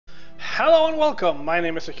Hello and welcome, my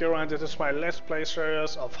name is Akira and this is my Let's Play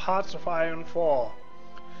series of Hearts of Iron 4,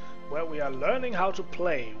 where we are learning how to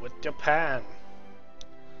play with Japan.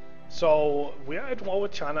 So, we are at war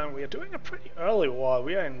with China and we are doing a pretty early war.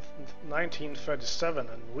 We are in 1937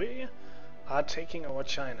 and we are taking over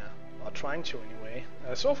China, or trying to anyway.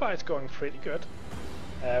 So far it's going pretty good.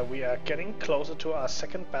 We are getting closer to our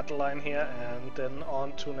second battle line here and then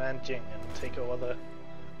on to Nanjing and take over the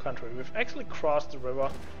country. We've actually crossed the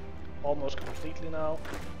river almost completely now.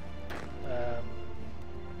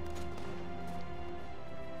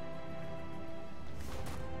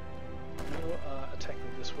 You are attacking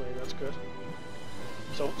this way, that's good.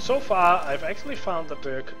 So far I've actually found that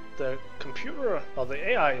the computer, or the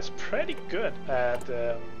AI, is pretty good at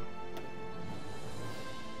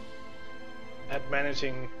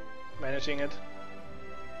managing it.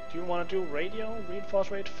 Do you want to do radio? Reinforce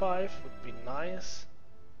rate 5 would be nice.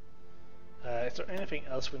 Is there anything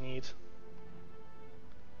else we need?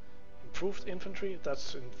 Improved infantry,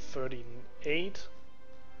 that's in 38.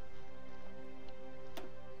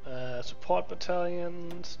 Support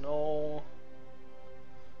battalions, no.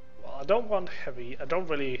 Well, I don't want heavy. I don't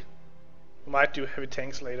really. We might do heavy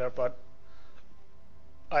tanks later, but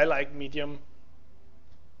I like medium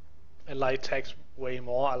and light tanks way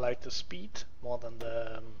more. I like the speed more than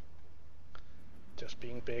the just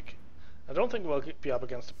being big. I don't think we'll be up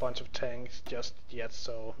against a bunch of tanks just yet,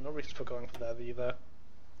 so no reason for going for that either.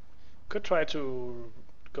 Could try to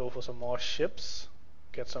go for some more ships,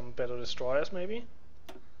 get some better destroyers maybe.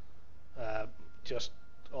 Just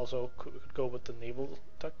also could go with the naval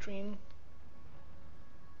doctrine.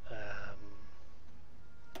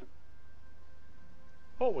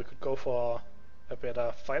 We could go for a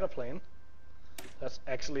better fighter plane. That's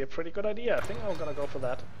actually a pretty good idea. I think I'm gonna go for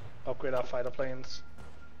that. Upgrade our fighter planes.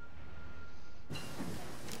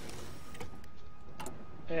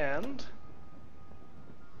 And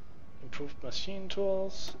improved machine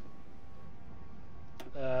tools.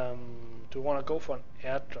 Do we want to go for an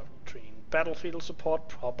air doctrine? Battlefield support,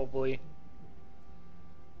 probably.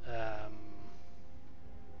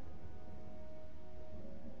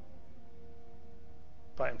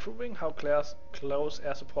 By improving how close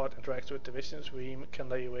air support interacts with divisions, we can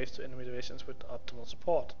lay waste to enemy divisions with optimal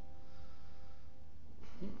support.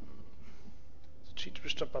 Cheat to be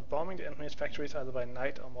stopped by bombing the enemy's factories either by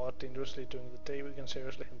night or more dangerously during the day. We can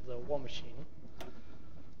seriously hinder the war machine.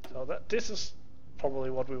 So this is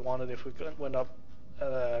probably what we wanted if we went up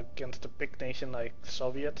against a big nation like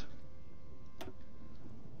Soviet.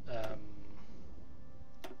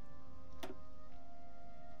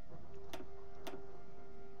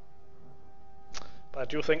 But I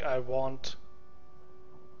do think I want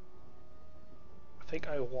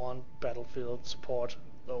battlefield support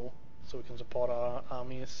though, so we can support our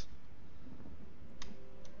armies.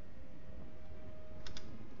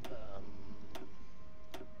 Is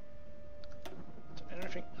there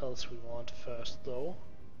anything else we want first though?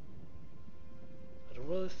 I don't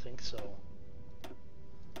really think so.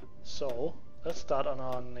 So let's start on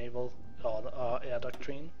our naval or our air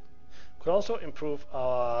doctrine. Could also improve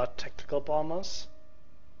our tactical bombers.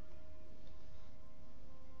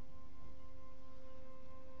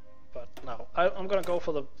 But no, I'm gonna go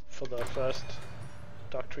for the first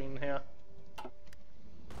doctrine here.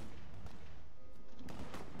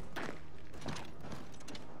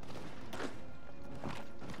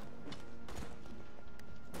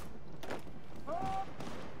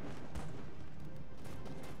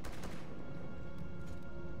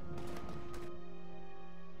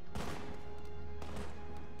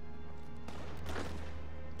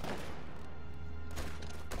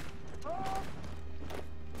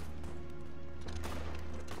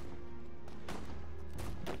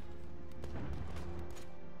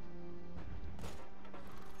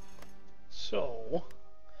 So,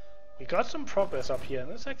 we got some progress up here,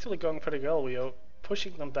 and it's actually going pretty well. We are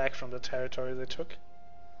pushing them back from the territory they took.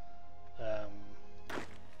 Very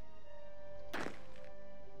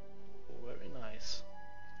nice.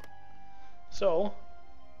 So,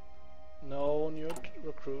 no new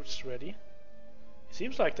recruits ready. It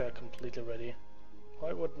seems like they're completely ready.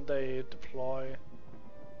 Why wouldn't they deploy?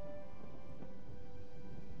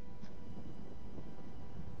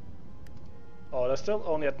 Oh, they're still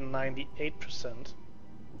only at 98%.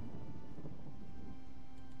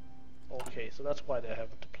 Okay, so that's why they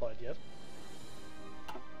haven't deployed yet.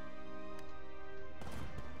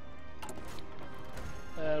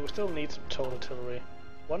 We still need some towed artillery.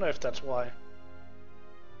 Wonder if that's why.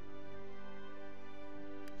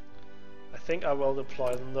 I think I will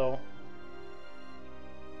deploy them though.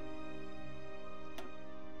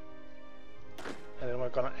 And then we're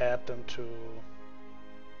gonna add them to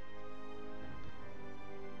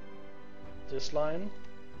this line.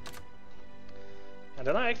 And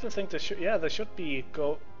then I actually think they should, yeah, they should be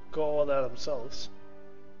go over there themselves.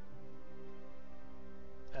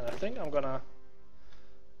 And I think I'm gonna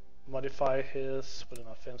modify his with an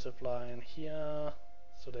offensive line here,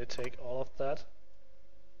 so they take all of that.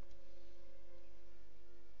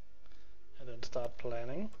 And then start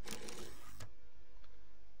planning.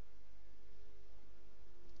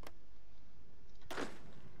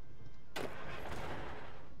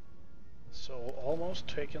 So almost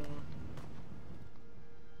taking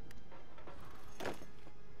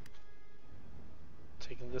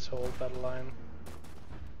this whole battle line.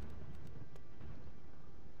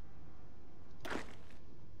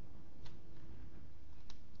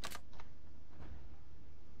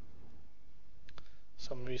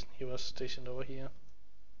 Some reason he was stationed over here.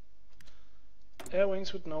 Air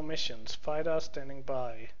wings with no missions. Fighter standing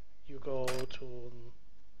by. You go to...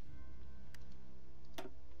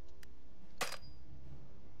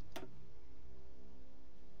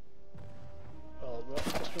 Well,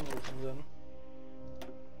 just remove them then.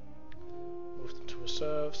 Move them to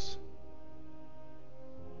reserves.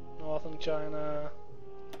 Northern China.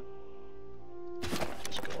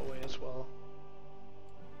 Just go away as well.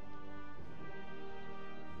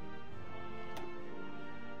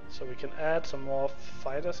 So we can add some more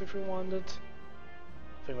fighters if we wanted.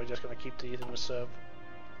 I think we're just gonna keep these in reserve.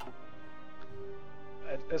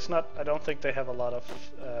 It's not. I don't think they have a lot of.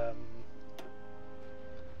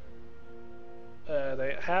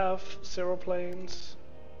 They have 0 planes.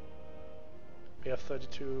 We have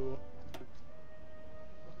 32.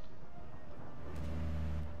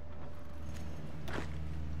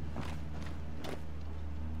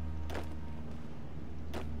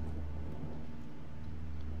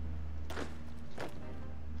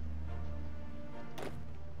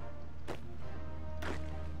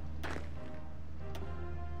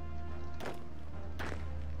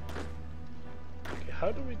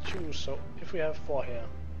 How do we choose? So if we have 4 here,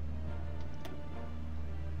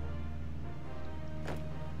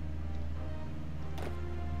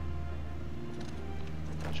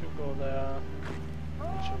 should go there,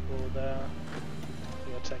 should go there,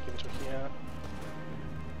 we attack into here.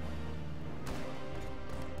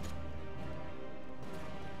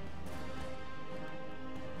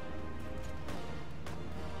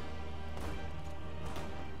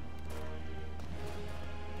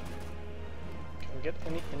 Get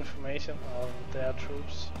any information on their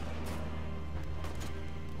troops?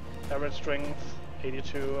 Average strength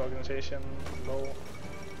 82, organization low.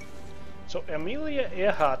 So Amelia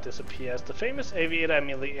Earhart disappears. The famous aviator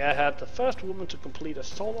Amelia Earhart, the first woman to complete a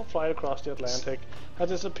solo flight across the Atlantic, has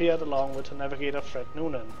disappeared along with her navigator Fred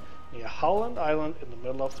Noonan near Howland Island in the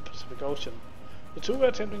middle of the Pacific Ocean. The two were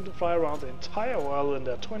attempting to fly around the entire world in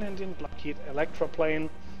their twin-engine Lockheed Electra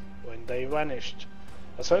plane when they vanished.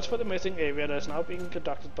 A search for the missing aviator is now being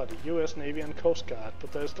conducted by the US Navy and Coast Guard,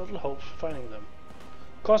 but there is little hope for finding them.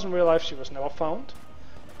 Of course, in real life she was never found,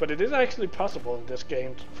 but it is actually possible in this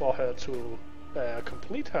game for her to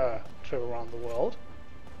complete her trip around the world.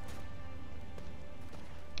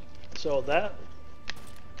 So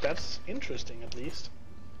that's interesting, at least.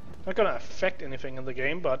 Not gonna affect anything in the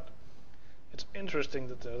game, but it's interesting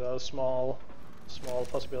that there are small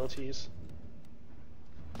possibilities.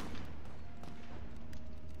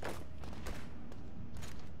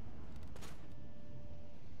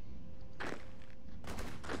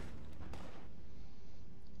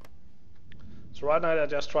 So right now they're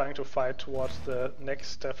just trying to fight towards the next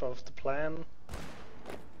step of the plan.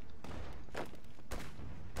 I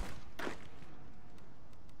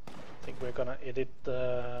think we're gonna edit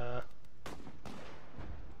the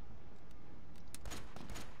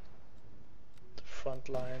front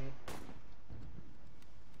line.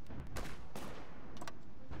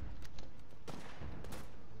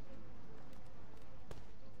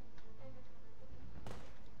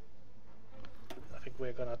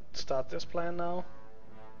 We're gonna start this plan now.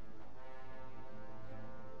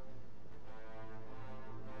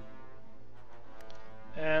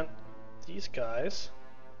 And these guys,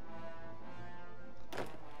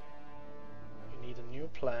 we need a new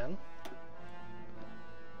plan.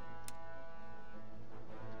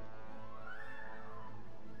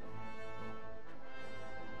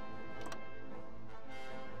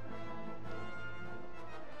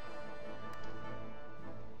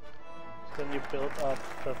 Then you build up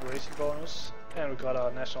preparation bonus, and we got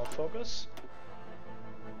our national focus.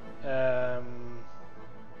 Let's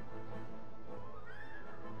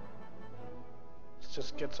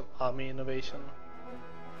just get some army innovation.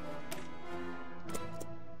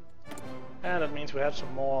 And that means we have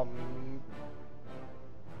some more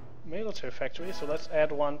military factory, so let's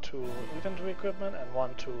add one to infantry equipment and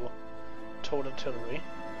one to towed artillery.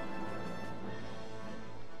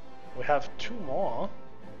 We have 2 more.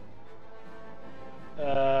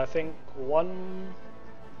 I think one...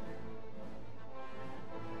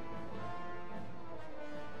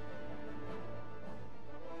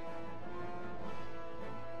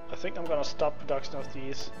 I think I'm gonna stop production of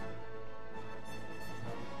these.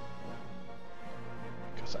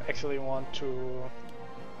 Because I actually want to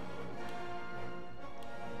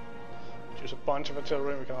use a bunch of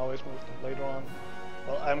artillery, we can always move them later on.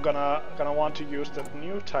 Well, I'm gonna want to use that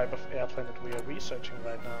new type of airplane that we are researching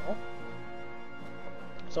right now.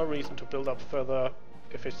 There's no reason to build up further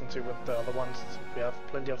efficiency with the other ones, we have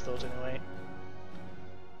plenty of those anyway.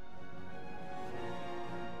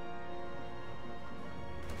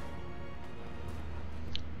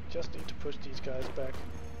 Just need to push these guys back.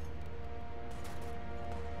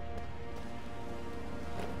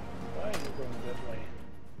 Why are you going that way?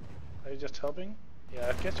 Are you just helping? Yeah,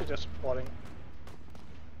 I guess you're just supporting.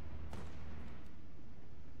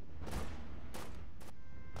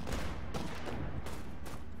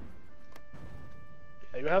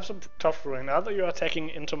 Yeah, you have some tough terrain. Either you're attacking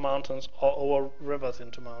into mountains or over rivers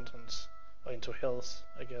into mountains. Or into hills,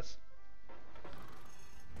 I guess.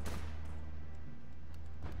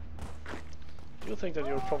 Do you think that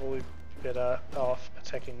you're probably better off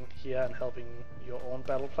attacking here and helping your own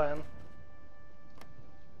battle plan?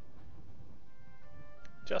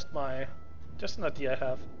 Just an idea I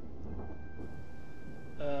have.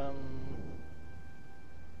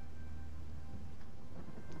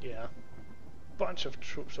 Yeah, bunch of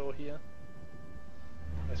troops over here.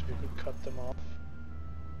 Guess we could cut them off.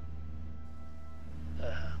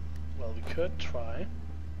 Well, we could try.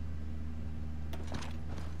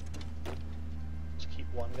 Let's keep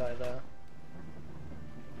one guy there.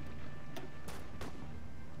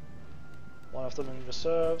 One of them in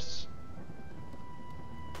reserves.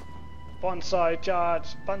 Bonsai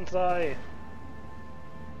charge! Bonsai!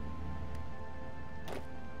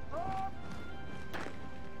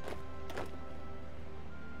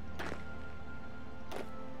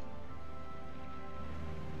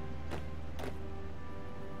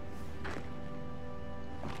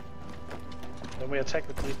 Then we attack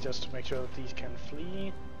with these just to make sure that these can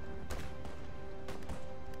flee.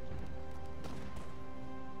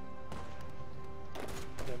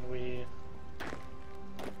 Then we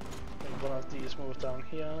make one of these move down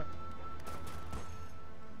here.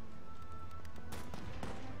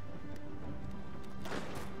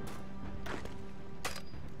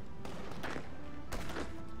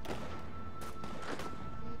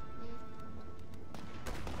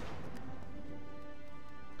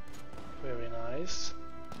 Very nice.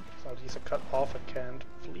 So these are cut off and can't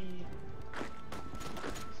flee.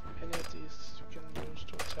 Any of these you can use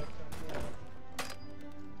to attack them here.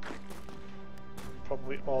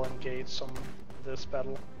 Probably all engage some of this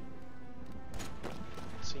battle,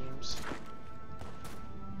 it seems.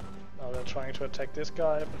 Now they're trying to attack this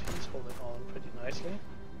guy, but he's holding on pretty nicely.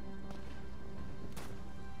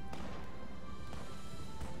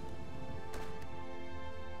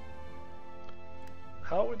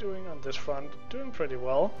 How are we doing on this front? Doing pretty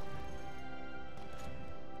well.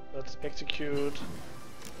 Let's execute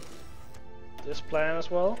this plan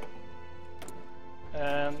as well.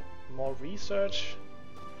 And more research.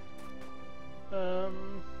 Do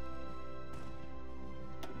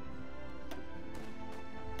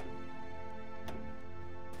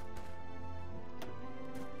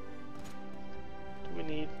we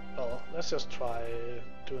need... well, let's just try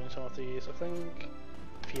doing some of these. I think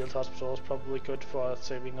field hospital is probably good for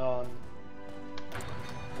saving on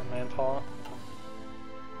manpower.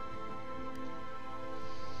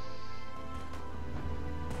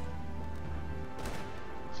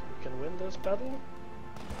 So we can win this battle.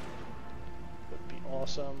 Would be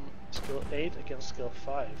awesome. Skill 8 against skill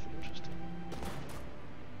 5. Interesting.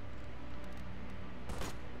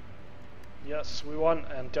 Yes, we won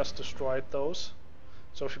and just destroyed those.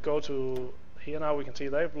 So if you go to here now, we can see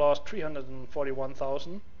they've lost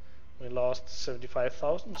 341,000. We lost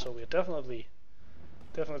 75,000, so we're definitely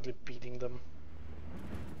beating them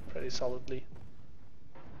pretty solidly.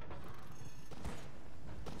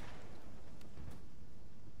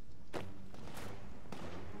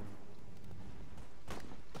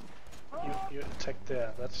 You attack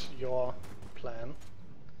there, that's your plan.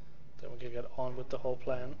 Then we can get on with the whole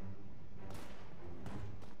plan.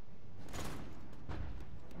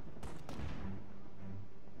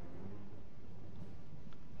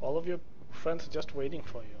 All of your friends are just waiting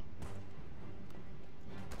for you.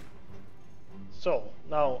 So,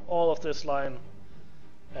 now all of this line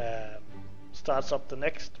starts up the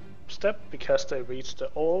next step because they reached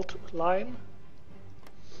the old line.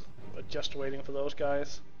 We're just waiting for those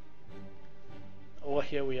guys. Over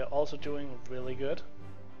here we are also doing really good.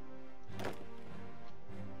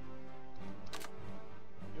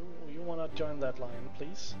 You wanna join that line,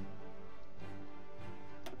 please?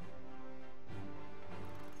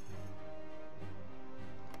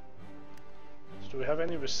 So do we have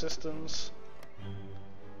any resistance?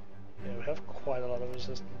 Yeah, we have quite a lot of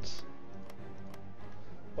resistance.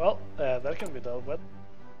 Well, that can be dealt with.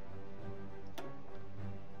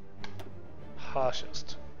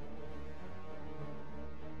 Harshest.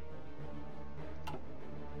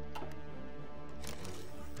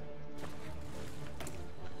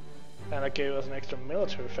 And it gave us an extra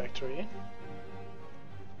military factory.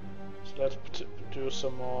 So let's do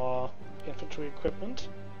some more infantry equipment.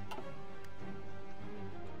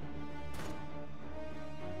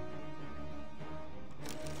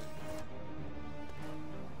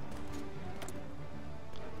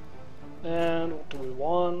 And what do we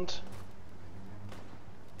want?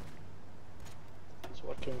 So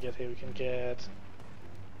what can we get here? We can get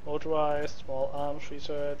motorized, small arms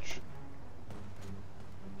research,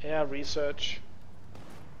 air research,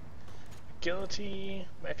 agility,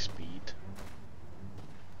 max speed.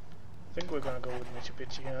 I think we're gonna go with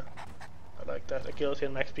Mitsubishi here. I like that, agility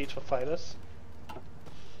and max speed for fighters.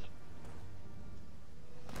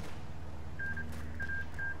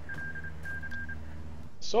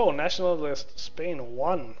 So, nationalist Spain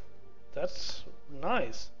won. That's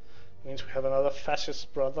nice. Means we have another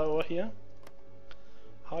fascist brother over here.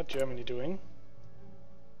 How is Germany doing?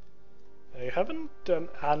 You haven't done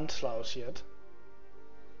Anschluss yet.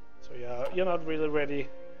 So yeah, you're not really ready.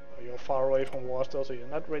 Or you're far away from war still, so you're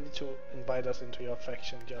not ready to invite us into your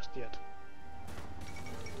faction just yet.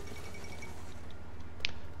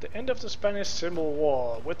 The end of the Spanish Civil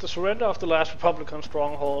War. With the surrender of the last Republican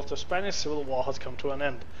strongholds, the Spanish Civil War has come to an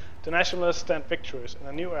end. The nationalists stand victorious, and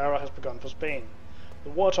a new era has begun for Spain. The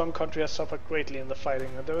war-torn country has suffered greatly in the fighting,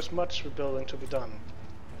 and there is much rebuilding to be done.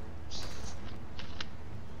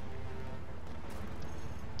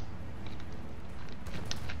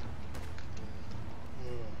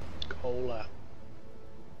 Cola.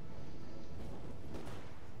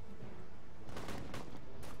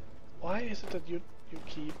 Why is it that you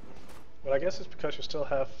keep... Well, I guess it's because you still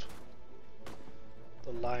have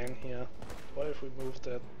the line here. What if we move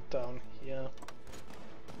that down here?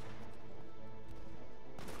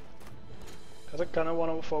 Because I kind of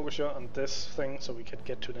want to focus you on this thing so we can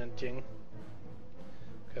get to Nanjing.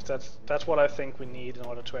 Because that's what I think we need in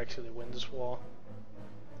order to actually win this war.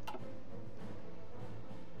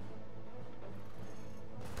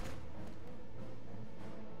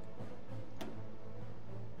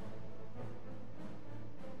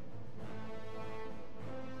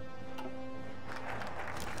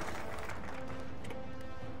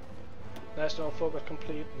 National focus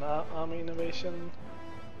complete, army innovation.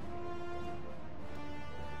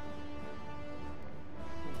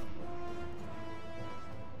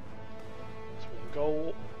 So we can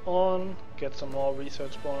go on, get some more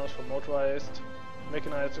research bonus for motorized,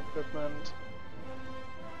 mechanized equipment.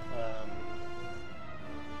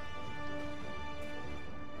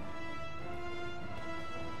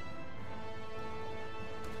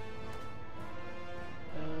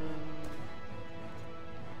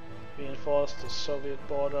 Reinforce the Soviet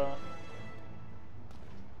border.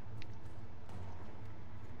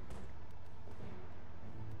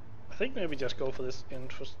 I think maybe just go for this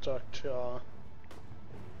infrastructure.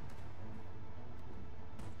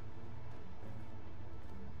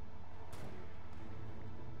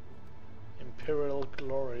 Imperial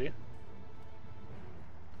glory.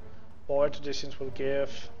 War traditions will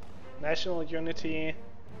give national unity.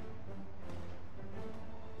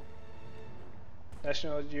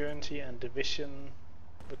 National unity and division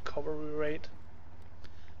recovery rate.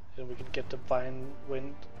 Then we can get divine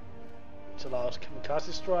wind, which allows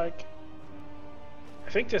kamikaze strike.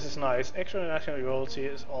 I think this is nice. Extra national unity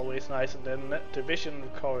is always nice, and then division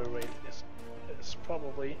recovery rate is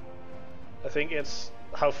probably. I think it's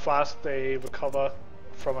how fast they recover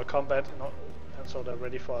from a combat, and so they're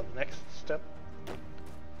ready for the next step.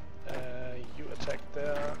 You attack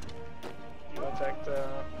there. You attack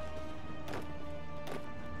there.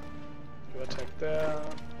 You attack there,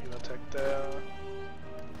 you attack there.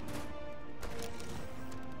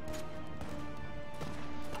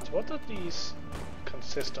 So what do these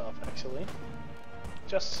consist of actually?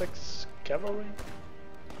 Just 6 cavalry?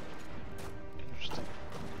 Interesting.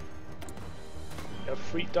 You have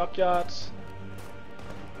 3 dockyards.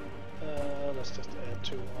 Let's just add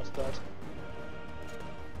 2, what's that?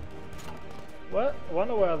 What? I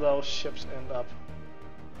wonder where those ships end up.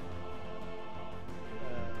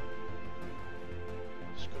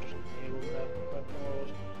 Just go to the naval map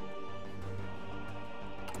mode.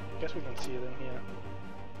 I guess we can see it in here.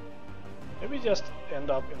 Maybe just end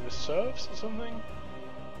up in reserves or something?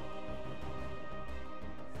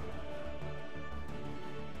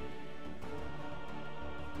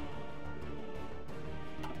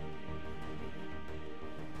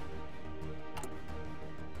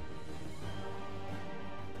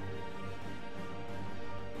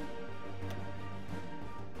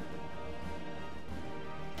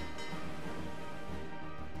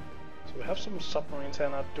 So we have some submarines here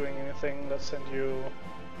not doing anything. Let's send you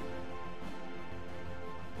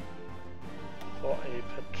for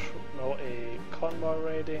a convoy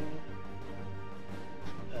raiding.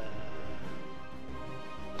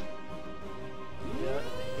 Here.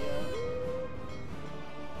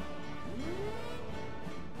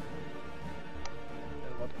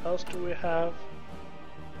 And what else do we have?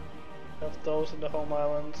 Have those in the home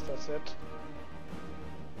islands, that's it.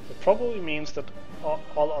 It probably means that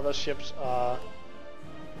all other ships are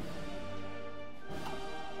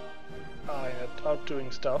out doing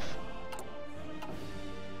stuff.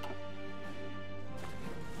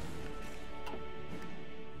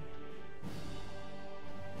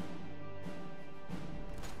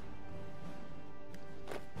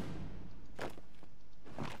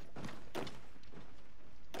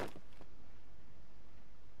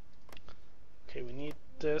 Okay, we need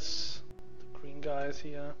this. The green guys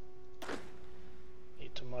here.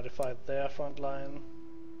 Need to modify their front line.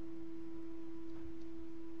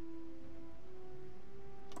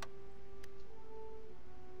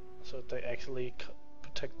 So that they actually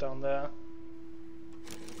protect down there.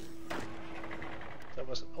 That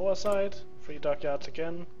was our side. 3 dockyards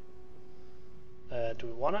again. Do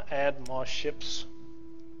we want to add more ships?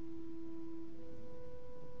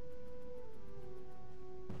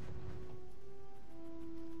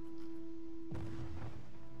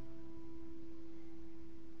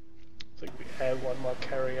 I think we add 1 more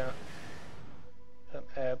carrier and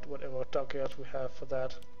add whatever dockyards we have for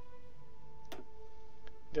that.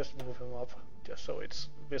 Just move him up, just so it's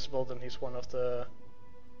visible that he's one of the...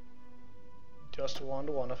 just one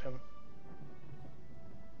of him.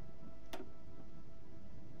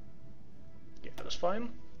 Yeah, that's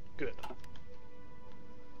fine. Good.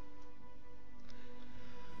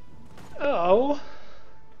 Oh,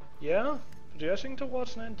 yeah, producing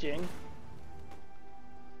towards Nanjing.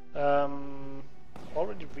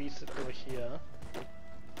 Already reached it over here.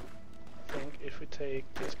 I think if we take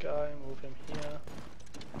this guy, move him here,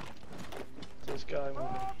 this guy, move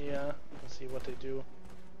him here, and see what they do.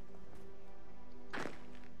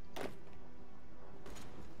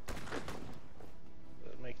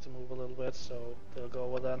 That makes them move a little bit, so they'll go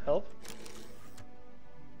over there and help.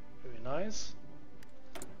 Very nice.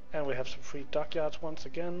 And we have some free dockyards once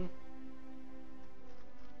again.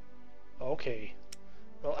 Okay.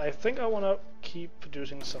 Well, I think I want to keep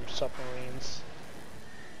producing some submarines.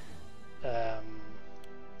 So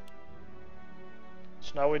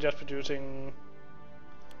now we're just producing...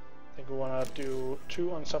 I think we want to do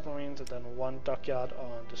 2 on submarines and then 1 dockyard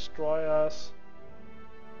on destroyers.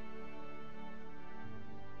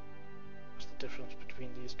 What's the difference between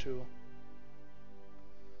these two?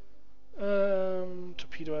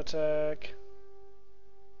 Torpedo attack.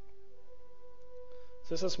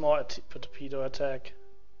 This is more a torpedo attack.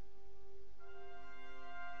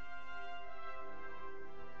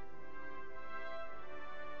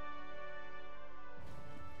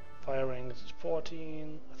 Fire range is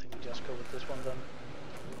 14. I think we just go with this one then.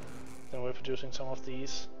 Then we're producing some of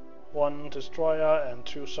these. 1 destroyer and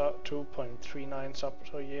 2.39 sub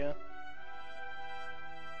per year.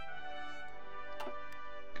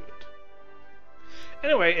 Good.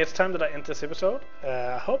 Anyway, it's time that I end this episode.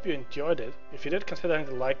 I hope you enjoyed it. If you did, consider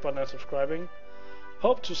hitting the like button and subscribing.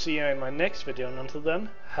 Hope to see you in my next video, and until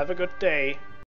then, have a good day.